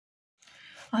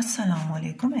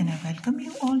Assalamualaikum and I welcome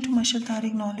you all to Mashal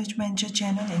Tariq Knowledge Manager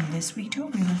channel. In this video,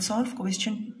 we will solve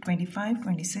question 25,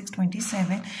 26,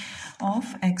 27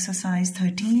 of exercise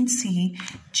 13C,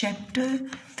 chapter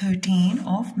 13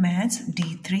 of Maths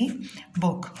D3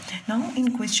 book. Now,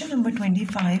 in question number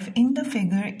 25, in the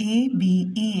figure A,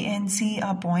 B, E and C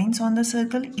are points on the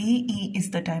circle. AE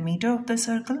is the diameter of the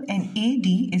circle and AD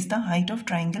is the height of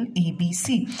triangle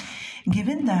ABC.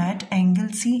 Given that angle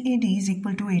CAD is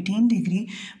equal to 18 degree,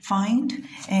 find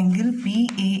angle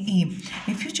BAE.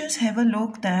 If you just have a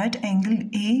look that angle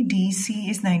ADC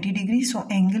is 90 degree, so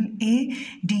angle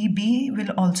ADB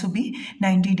will also be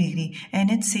 90 degree.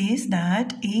 And it says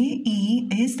that AE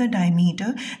is the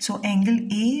diameter, so angle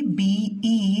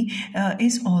ABE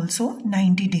is also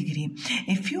 90 degree.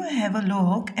 If you have a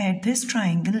look at this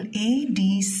triangle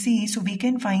ADC, so we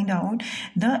can find out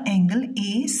the angle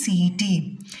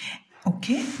ACD.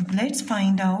 Okay, let's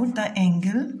find out the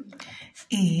angle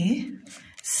ACD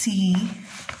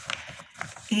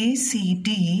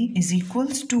is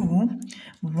equals to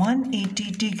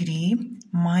 180 degree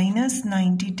minus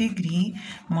 90 degree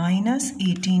minus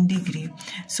 18 degree.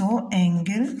 So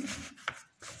angle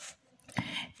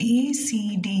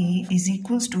ACD is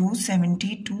equals to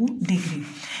 72 degree.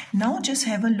 Now just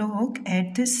have a look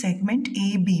at this segment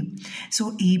AB.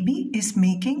 So AB is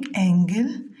making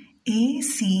angle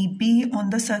ACB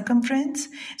on the circumference.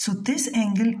 So this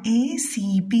angle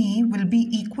ACB will be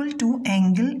equal to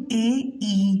angle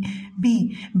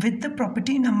AEB with the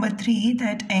property number 3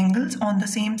 that angles on the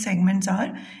same segments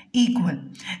are equal.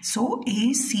 So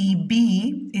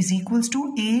ACB is equals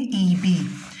to AEB.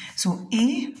 So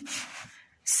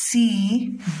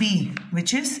ACB,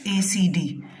 which is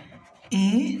ACD.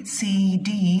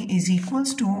 ACD is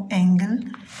equals to angle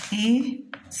ACB,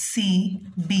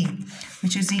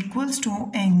 which is equals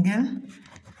to angle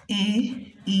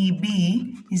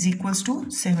AEB is equals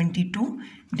to 72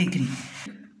 degree.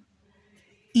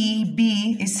 EB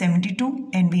is 72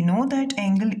 and we know that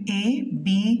angle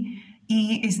ABE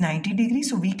is 90 degree.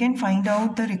 So we can find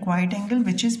out the required angle,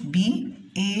 which is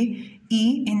BAE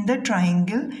in the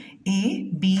triangle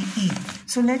ABE.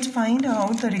 So let's find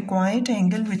out the required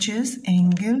angle, which is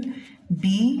angle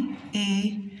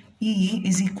BAE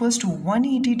is equals to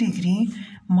 180 degree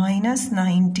minus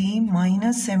 90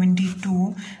 minus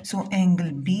 72. So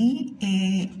angle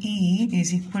BAE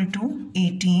is equal to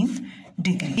 18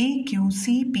 degree. A, Q,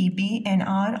 C, P, B and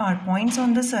R are points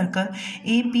on the circle.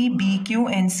 A, P, B, Q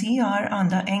and C are on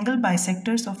the angle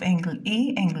bisectors of angle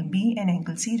A, angle B and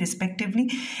angle C respectively.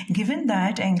 Given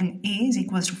that angle A is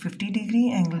equals to 50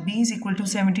 degree, angle B is equal to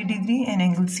 70 degree and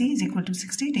angle C is equal to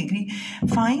 60 degree,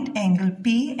 find angle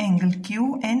P, angle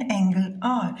Q and angle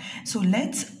R. So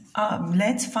let's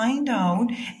find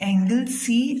out angle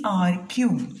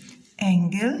CRQ.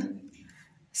 Angle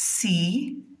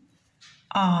CRQ,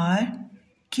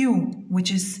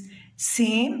 which is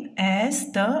same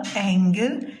as the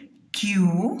angle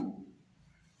QBC.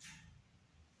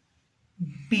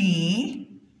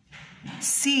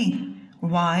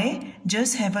 Why?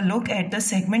 Just have a look at the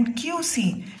segment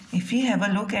QC. If we have a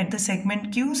look at the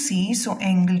segment QC, so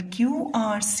angle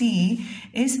QRC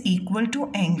is equal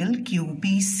to angle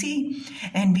QBC.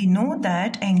 And we know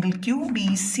that angle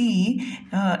QBC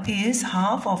is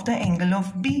half of the angle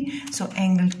of B. So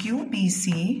angle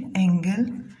QBC, angle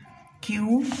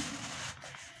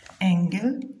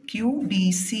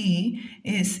QBC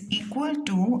is equal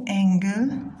to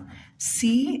angle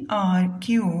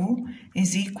CRQ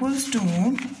is equals to,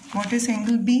 what is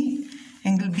angle B?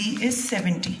 Angle B is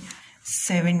 70.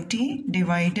 70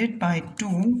 divided by 2,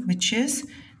 which is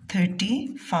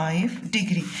 35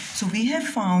 degree. So we have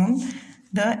found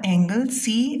the angle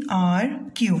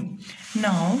CRQ.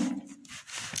 Now,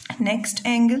 next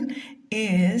angle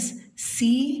is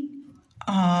CRP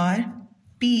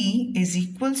is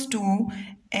equals to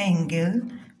angle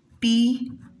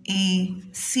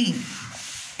PAC.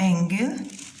 Angle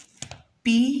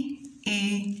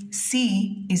PAC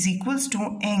is equals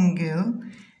to angle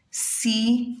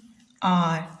CRP.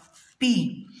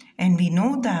 And we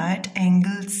know that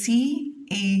angle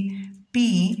CAP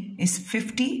is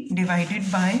 50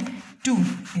 divided by 2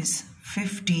 is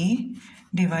 50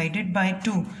 divided by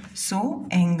 2. So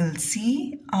angle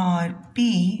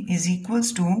CRP is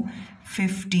equals to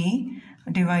 50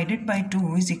 divided by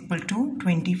 2 is equal to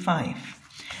 25.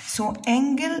 So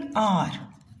angle R,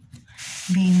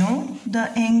 we know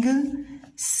the angle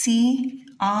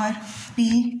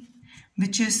CRP,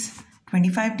 which is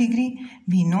 25 degree.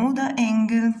 We know the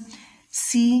angle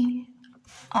CRQ,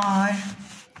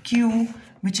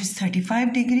 which is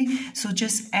 35 degree. So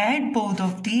just add both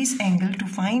of these angles to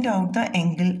find out the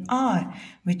angle R,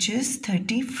 which is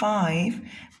 35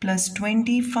 plus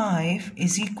 25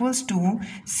 is equals to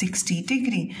 60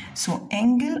 degree. So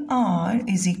angle R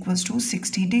is equals to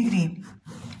 60 degree.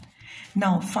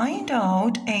 Now find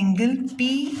out angle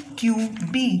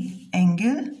PQB.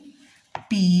 Angle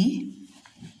PQB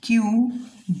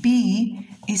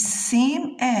is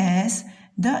same as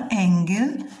the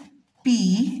angle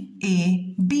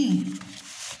PAB.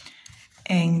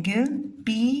 Angle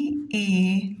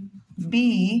PAB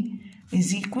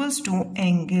is equals to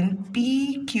angle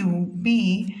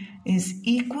PQB is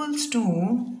equals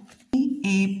to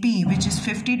PAP, which is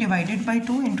 50 divided by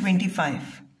 2 and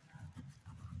 25.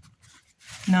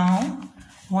 Now,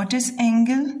 what is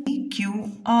angle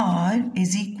PQR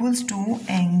is equals to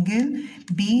angle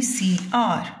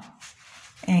BCR.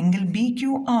 Angle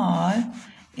BQR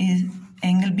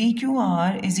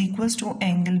is equals to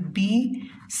angle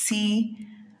BCR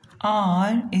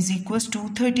is equals to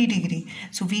 30 degree.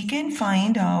 So we can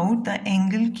find out the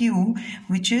angle Q,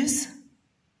 which is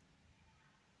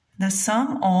the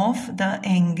sum of the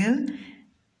angle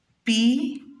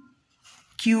PQB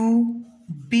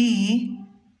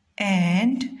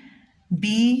and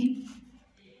BQR,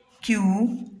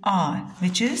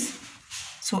 which is,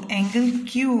 so angle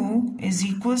Q is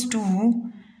equals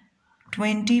to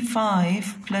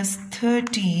 25 plus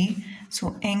 30.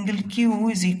 So angle Q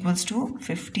is equals to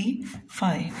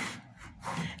 55.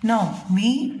 Now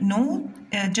we know,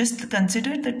 just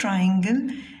consider the triangle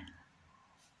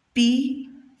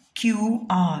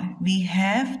PQR. We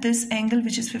have this angle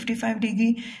which is 55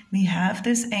 degree. We have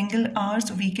this angle R.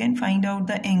 So we can find out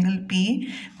the angle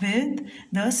P with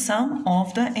the sum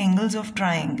of the angles of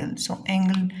triangle. So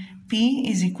angle P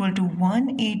is equal to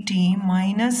 180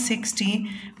 minus 60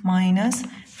 minus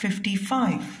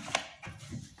 55.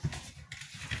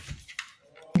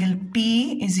 Angle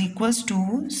P is equals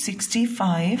to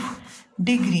 65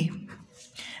 degree.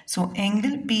 So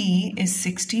angle P is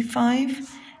 65,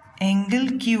 angle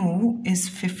Q is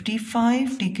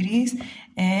 55 degrees,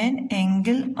 and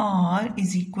angle R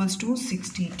is equals to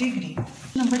 60 degree.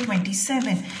 Number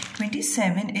 27.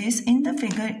 27 is in the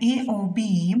figure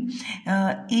AOB.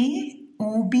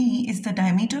 AOB is the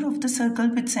diameter of the circle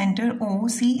with center O.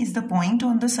 C is the point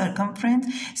on the circumference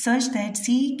such that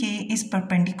CK is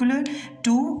perpendicular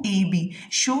to AB.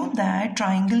 Show that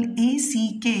triangle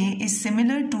ACK is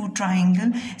similar to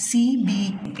triangle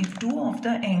CB. If two of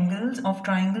the angles of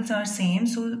triangles are same,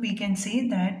 so we can say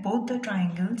that both the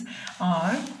triangles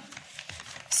are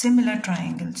similar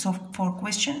triangles. So for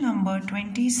question number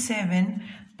 27,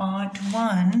 part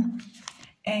 1,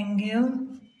 angle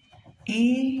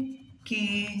AKC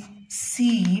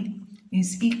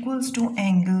is equals to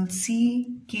angle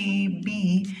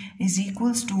CKB is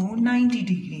equals to 90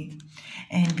 degree.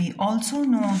 And we also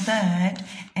know that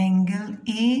angle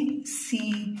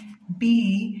ACB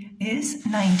is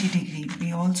 90 degree.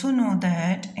 We also know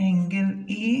that angle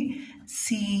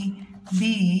ACB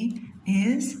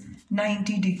is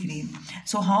 90 degree.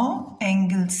 So how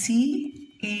angle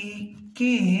CAK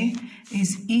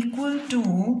is equal to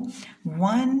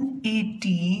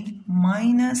 180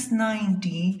 minus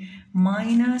 90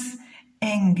 minus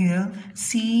angle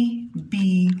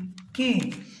CBK,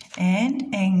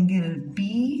 and angle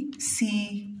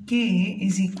BCK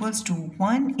is equals to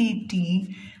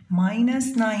 180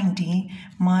 minus 90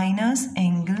 minus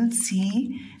angle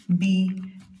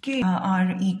CBK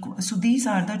are equal. So these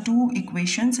are the two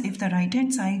equations. If the right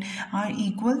hand side are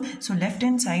equal, so left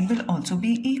hand side will also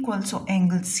be equal. So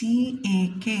angle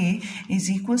CAK is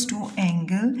equals to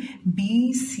angle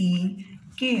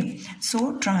BCK.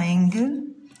 So triangle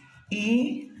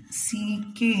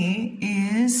ACK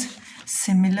is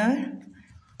similar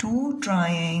to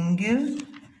triangle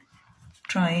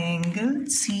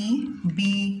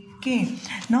CBK.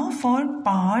 Now for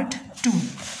part 2.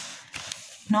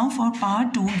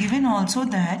 Given also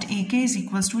that AK is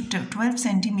equals to 12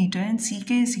 centimeter and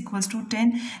CK is equals to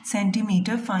 10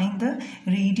 centimeter, find the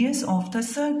radius of the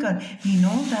circle. We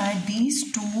know that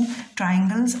these two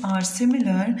triangles are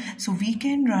similar, so we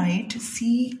can write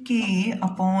CK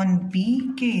upon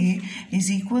BK is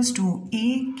equals to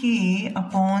AK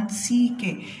upon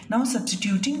CK. Now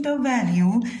substituting the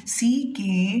value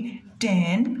CK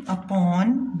 10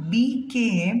 upon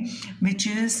BK, which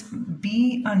is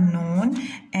B unknown,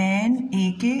 and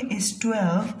AK is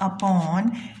 12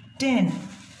 upon 10.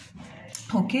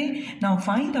 Okay, now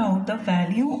find out the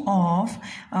value of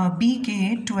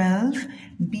BK 12.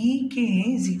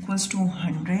 BK is equals to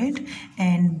 100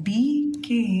 and BK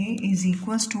AK is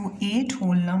equals to 8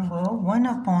 whole number 1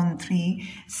 upon 3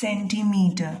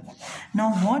 centimeter.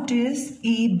 Now what is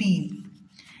AB?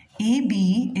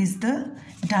 AB is the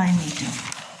diameter.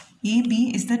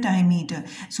 AB is the diameter.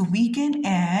 So we can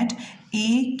add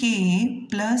AK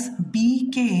plus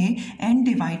BK and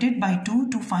divide it by 2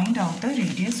 to find out the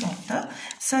radius of the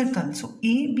circle. So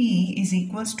AB is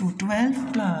equals to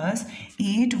 12 plus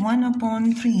 8, 1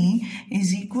 upon 3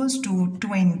 is equals to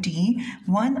 20,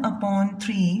 1 upon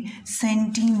 3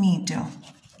 centimeter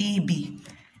AB.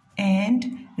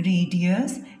 And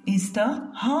radius is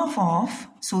the half of,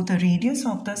 so the radius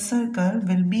of the circle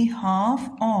will be half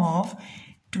of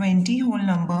 20 whole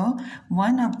number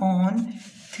 1 upon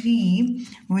 3,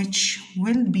 which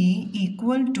will be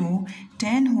equal to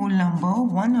 10 whole number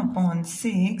 1 upon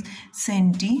 6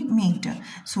 centimeter.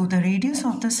 So the radius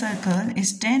of the circle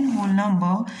is 10 whole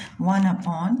number 1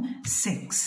 upon 6.